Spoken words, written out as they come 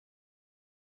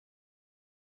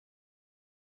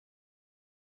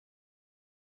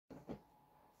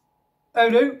Oh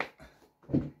no,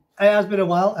 it has been a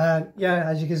while, and yeah,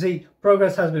 as you can see,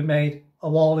 progress has been made. A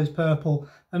wall is purple,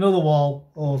 another wall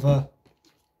over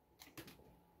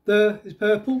there is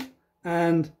purple,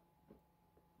 and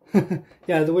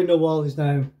yeah, the window wall is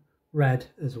now red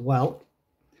as well.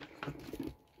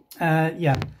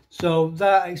 Yeah, so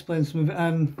that explains some of it,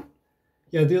 and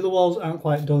yeah, the other walls aren't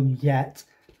quite done yet.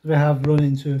 We have run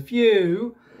into a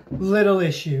few little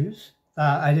issues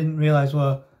that I didn't realise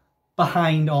were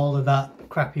behind all of that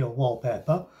crappy old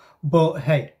wallpaper. But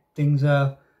hey, things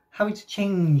are having to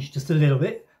change just a little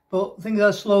bit, but things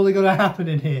are slowly going to happen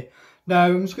in here. Now,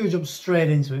 I'm just going to jump straight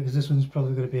into it because this one's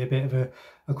probably going to be a bit of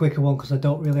a quicker one because I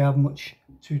don't really have much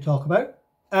to talk about.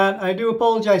 And I do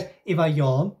apologise if I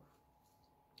yawn.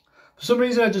 For some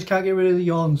reason, I just can't get rid of the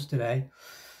yawns today.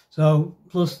 So,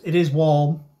 plus it is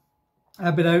warm.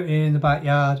 I've been out in the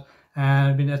backyard and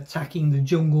I've been attacking the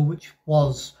jungle, which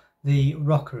was the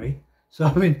rockery. So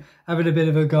I've been having a bit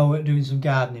of a go at doing some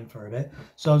gardening for a bit.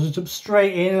 So I'll just jump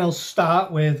straight in and I'll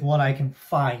start with what I can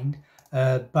find.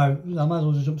 I might as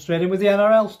well just jump straight in with the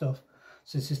NRL stuff,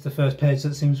 since it's the first page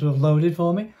that seems to have loaded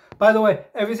for me. By the way,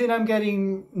 everything I'm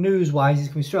getting news-wise is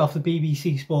coming straight off the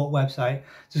BBC Sport website,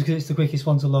 just because it's the quickest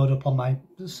one to load up on my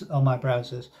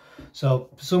browsers. So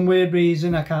for some weird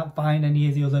reason, I can't find any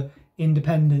of the other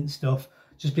independent stuff,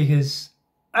 just because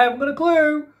I haven't got a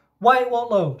clue why it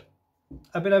won't load.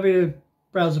 I've been having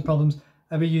browser problems.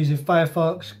 I've been using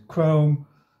Firefox, Chrome,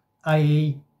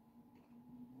 IE,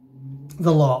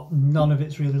 the lot. None of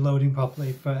it's really loading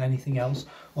properly for anything else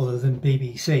other than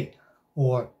BBC,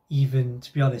 or even,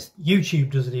 to be honest,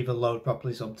 YouTube doesn't even load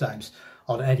properly sometimes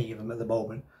on any of them at the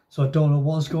moment. So I don't know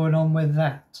what's going on with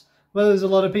that. Whether there's a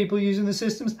lot of people using the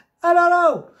systems, I don't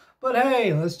know. But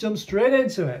hey, let's jump straight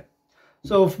into it.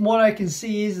 So from what I can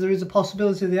see is there is a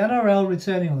possibility of the NRL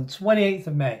returning on the 28th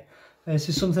of May. This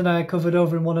is something I covered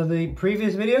over in one of the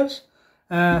previous videos,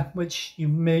 which you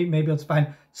may be able to find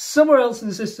somewhere else in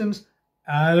the systems.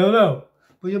 I don't know,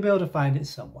 but you'll be able to find it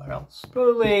somewhere else.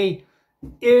 Probably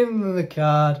in the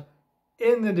card,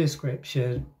 in the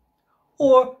description,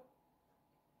 or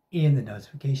in the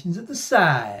notifications at the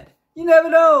side. You never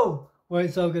know where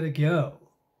it's all going to go.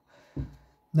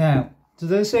 Now, so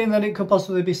they're saying that it could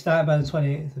possibly be started by the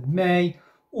 28th of May,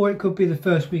 or it could be the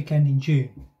first weekend in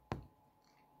June.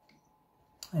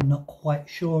 I'm not quite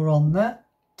sure on that.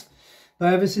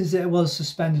 But ever since it was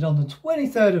suspended on the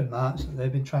 23rd of March,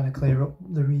 they've been trying to clear up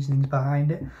the reasonings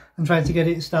behind it and trying to get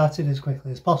it started as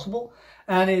quickly as possible.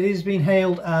 And it is being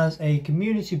hailed as a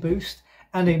community boost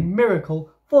and a miracle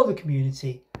for the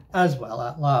community as well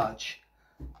at large.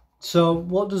 So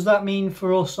what does that mean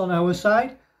for us on our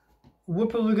side? We're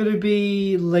probably going to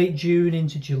be late June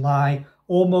into July,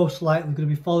 or most likely going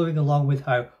to be following along with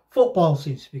how football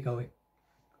seems to be going.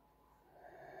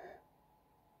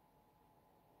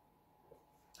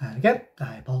 And again,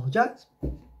 I apologise.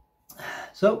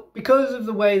 So, because of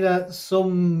the way that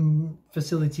some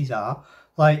facilities are,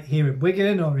 like here in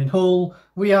Wigan or in Hull,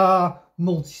 we are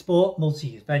multi-sport,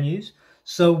 multi-use venues.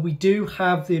 So we do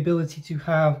have the ability to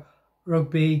have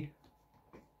rugby,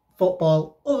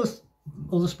 football,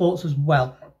 other sports as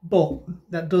well. But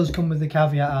that does come with the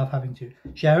caveat of having to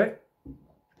share it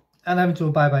and having to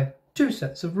abide by 2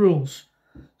 sets of rules.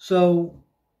 So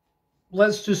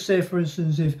let's just say, for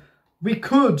instance, if we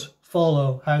could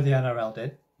follow how the NRL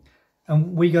did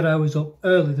and we got ours up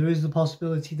early, there is the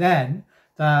possibility then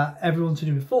that everyone to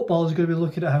do with football is going to be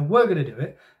looking at how we're going to do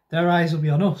it. Their eyes will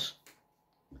be on us.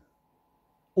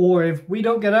 Or if we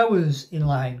don't get ours in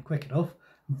line quick enough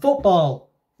and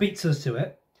football beats us to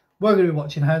it, we're going to be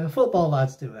watching how the football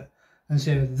lads do it and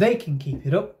see if they can keep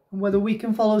it up and whether we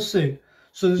can follow suit.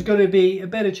 So there's going to be a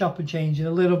bit of chop and change and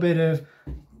a little bit of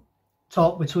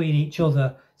talk between each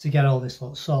other to get all this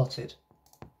lot sorted.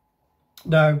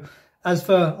 Now, as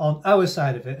for on our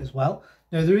side of it as well,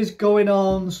 now there is going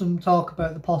on some talk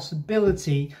about the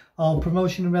possibility of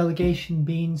promotion and relegation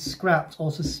being scrapped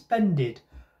or suspended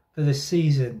for this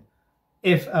season,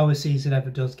 if our season ever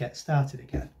does get started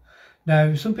again.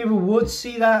 Now, some people would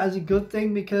see that as a good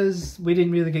thing because we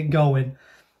didn't really get going,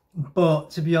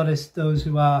 but to be honest, those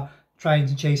who are trying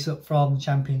to chase up from the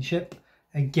championship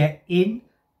and get in,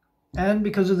 and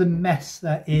because of the mess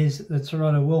that is the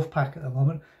Toronto Wolfpack at the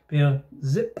moment, being a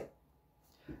zip,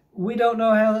 we don't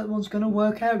know how that one's going to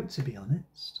work out, to be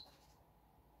honest.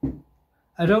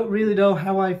 I don't really know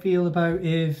how I feel about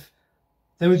if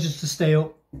they were just to stay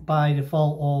up by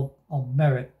default or on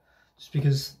merit, just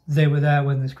because they were there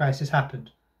when this crisis happened.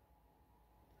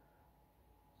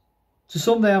 To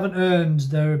some, they haven't earned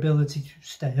their ability to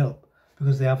stay up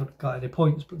because they haven't got any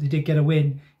points, but they did get a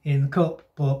win in the cup,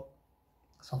 but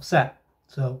it's offset.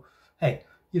 So, hey,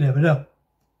 You never know.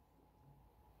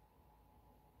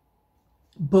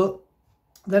 But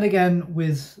then again,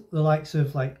 with the likes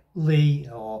of like Lee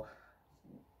or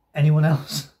anyone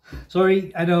else,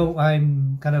 sorry, I know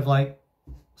I'm kind of like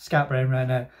scatbrain right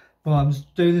now, but I'm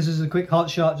just doing this as a quick hot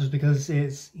shot just because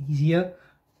it's easier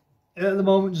at the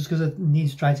moment, just because I need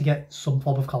to try to get some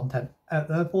form of content out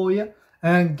there for you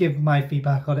and give my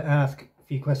feedback on it and ask a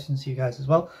few questions to you guys as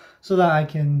well, so that I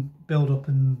can build up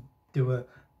and do a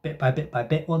bit by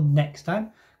bit one next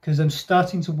time, because I'm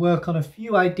starting to work on a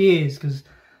few ideas, because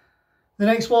the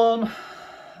next one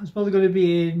is probably going to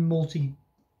be in multi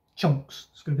chunks.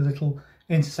 There's going to be little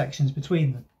intersections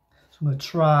between them, so I'm going to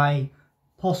try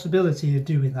possibility of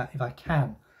doing that if I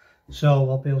can, so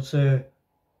I'll be able to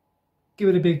give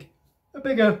it a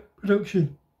bigger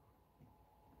production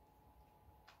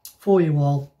for you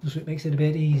all, just so it makes it a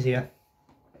bit easier.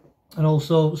 And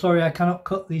also, sorry, I cannot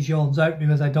cut these yawns out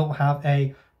because I don't have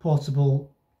a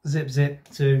portable zip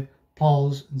to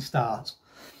pause and start.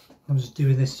 I'm just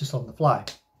doing this just on the fly.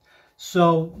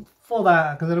 So for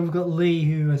that, because then we've got Lee,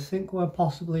 who I think were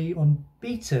possibly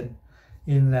unbeaten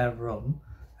in their run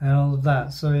and all of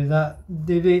that. So that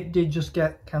did just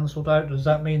get cancelled out. Does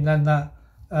that mean then that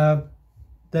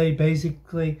they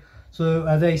basically, so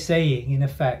are they saying in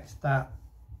effect that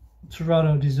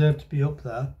Toronto deserved to be up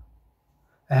there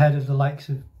ahead of the likes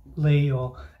of Lee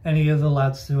or any other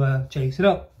lads to chase it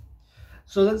up?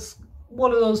 So that's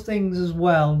one of those things as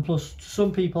well. And plus, to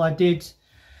some people, I did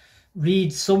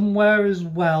read somewhere as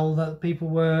well that people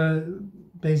were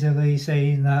basically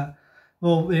saying that,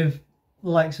 well, if the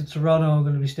likes of Toronto are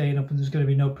going to be staying up and there's going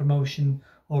to be no promotion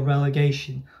or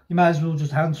relegation, you might as well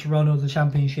just hand Toronto the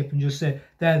championship and just say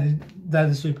they're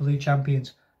the Super League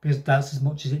champions, because that's as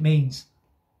much as it means.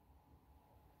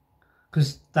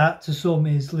 Because that to some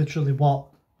is literally what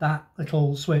that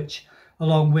little switch,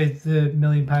 along with the £1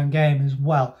 million game as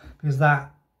well, because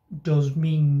that does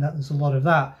mean that there's a lot of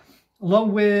that.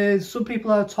 Along with some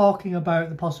people are talking about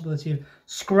the possibility of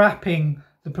scrapping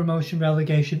the promotion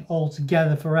relegation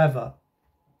altogether forever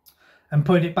and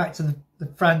putting it back to the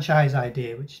franchise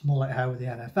idea, which is more like how the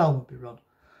NFL would be run.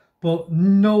 But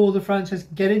no other franchise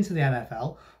can get into the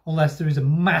NFL unless there is a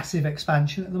massive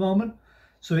expansion at the moment.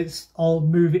 So it's all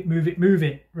move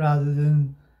it, rather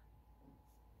than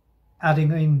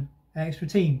adding in extra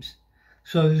teams.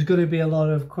 So there's going to be a lot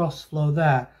of cross flow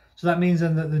there. So that means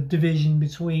then that the division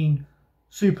between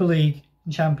Super League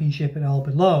and Championship and all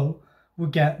below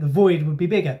the void would be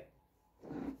bigger.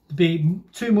 There'd be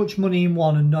too much money in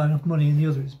one and not enough money in the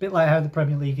other. It's a bit like how the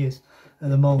Premier League is at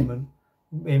the moment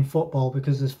in football,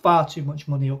 because there's far too much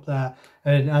money up there.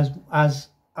 And as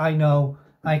I know,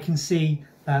 I can see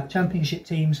that Championship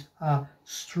teams are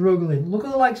struggling. Look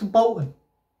at the likes of Bolton.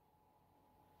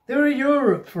 They were in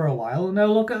Europe for a while, and now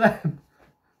look at them.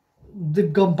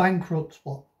 They've gone bankrupt,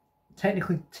 what?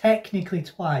 Technically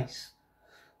twice.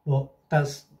 But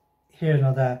that's here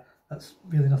nor there. That's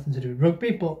really nothing to do with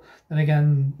rugby. But then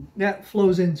again, yeah, it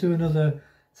flows into another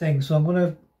thing. So I'm going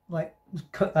to like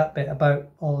cut that bit about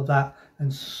all of that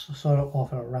and sort of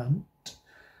off a rant.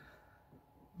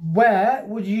 Where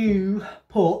would you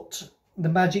put the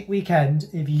Magic Weekend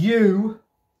if you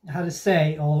had a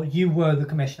say, or you were the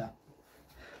commissioner?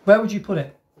 Where would you put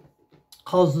it?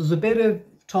 Because there's a bit of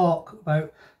talk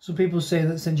about, some people say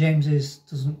that St James's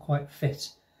doesn't quite fit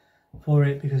for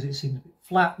it because it seems a bit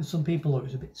flat with some people, or it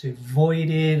was a bit too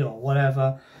voided or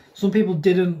whatever. Some people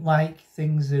didn't like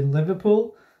things in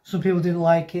Liverpool. Some people didn't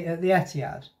like it at the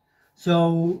Etihad.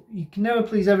 So you can never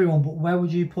please everyone, but where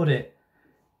would you put it?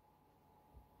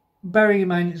 Bearing in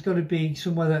mind it's got to be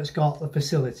somewhere that's got the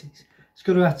facilities. It's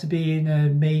got to have to be in a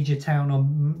major town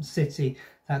or city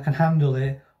that can handle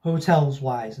it, hotels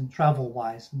wise and travel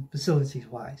wise and facilities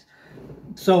wise.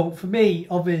 So for me,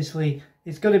 obviously,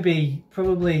 it's got to be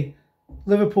probably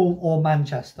Liverpool or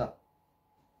Manchester,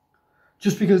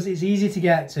 just because it's easy to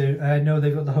get to. I know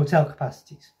they've got the hotel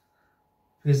capacities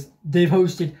because they've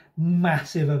hosted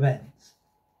massive events.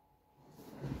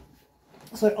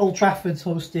 It's like Old Trafford's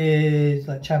hosted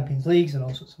like Champions Leagues and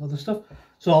all sorts of other stuff.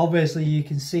 So obviously you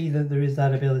can see that there is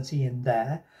that ability in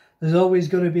there. There's always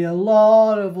going to be a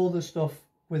lot of other stuff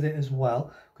with it as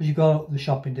well, because you've got the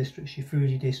shopping districts, your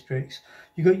foodie districts,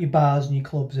 you've got your bars and your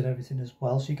clubs and everything as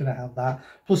well, so you're going to have that.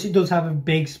 Plus it does have a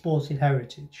big sporting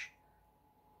heritage.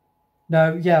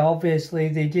 Now, yeah, obviously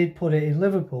they did put it in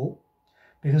Liverpool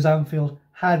because Anfield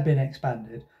had been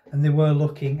expanded and they were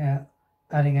looking at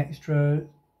adding extra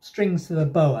strings to the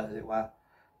bow, as it were,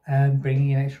 and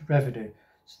bringing in extra revenue.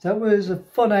 So that was a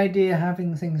fun idea,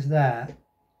 having things there.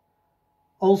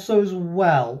 Also as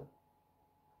well,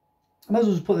 I might as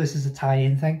well just put this as a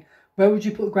tie-in thing. Where would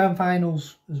you put the grand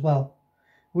finals as well?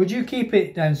 Would you keep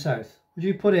it down south? Would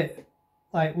you put it,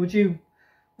 like, would you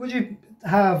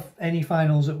have any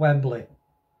finals at Wembley?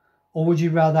 Or would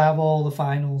you rather have all the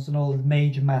finals and all the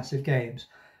major massive games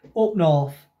up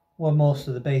north where most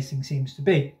of the basing seems to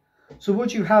be? So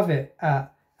would you have it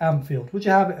at Anfield? Would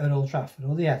you have it at Old Trafford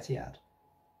or the Etihad?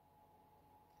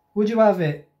 Would you have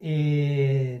it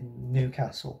in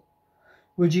Newcastle?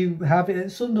 Would you have it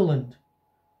at Sunderland?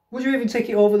 Would you even take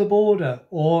it over the border,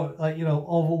 or, like, you know,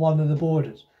 over one of the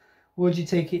borders? Would you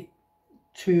take it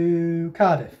to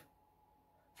Cardiff,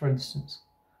 for instance?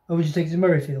 Or would you take it to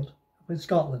Murrayfield in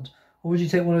Scotland? Or would you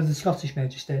take one of the Scottish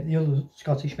major the other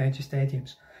Scottish major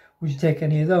stadiums? Would you take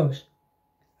any of those?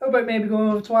 How about maybe going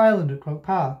over to Ireland at Croke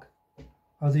Park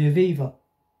or the Aviva?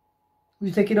 Would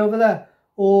you take it over there?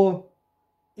 Or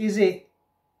is it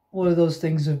one of those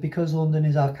things of, because London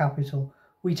is our capital,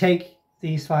 we take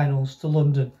these finals to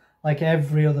London like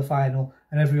every other final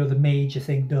and every other major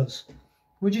thing does?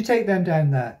 Would you take them down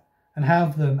there and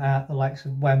have them at the likes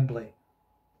of Wembley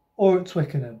or at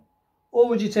Twickenham? Or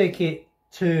would you take it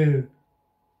to,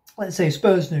 let's say,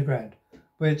 Spurs' new ground,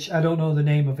 which I don't know the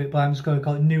name of it, but I'm just going to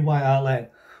call it New White Hart Lane?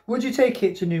 Would you take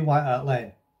it to New White Hart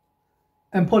Lane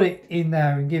and put it in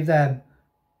there and give them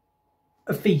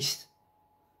a feast?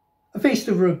 A feast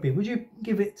of rugby? Would you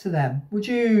give it to them? Would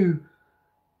you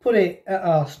put it at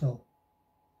Arsenal?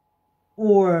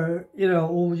 Or, you know,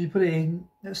 or would you put it in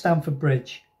at Stamford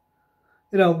Bridge?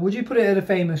 You know, would you put it at a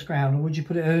famous ground, or would you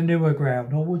put it at a newer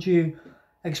ground, or would you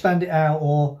expand it out,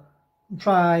 or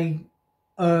try,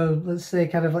 let's say,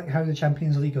 kind of like how the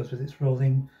Champions League goes with its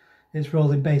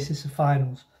rolling basis of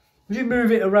finals? Would you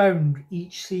move it around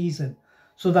each season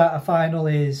so that a final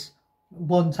is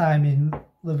one time in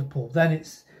Liverpool, then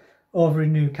it's over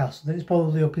in Newcastle, then it's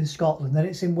probably up in Scotland, then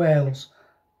it's in Wales,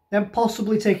 then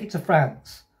possibly take it to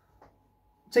France,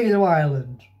 take it to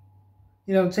Ireland,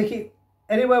 you know, take it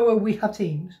anywhere where we have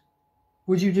teams?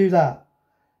 Would you do that?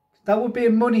 That would be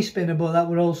a money spinner, but that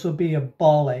would also be a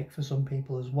ball ache for some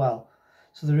people as well.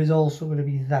 So there is also going to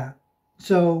be that.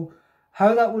 So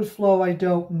how that would flow, I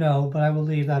don't know, but I will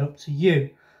leave that up to you.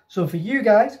 So for you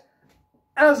guys,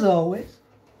 as always,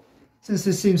 since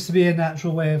this seems to be a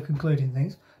natural way of concluding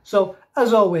things, so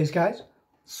as always, guys,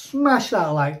 smash that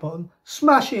like button,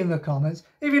 smash it in the comments.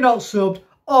 If you're not subbed,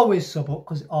 always sub up,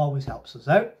 because it always helps us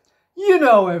out. You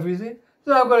know everything.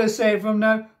 So I've got to say it from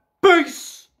now.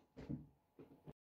 Peace!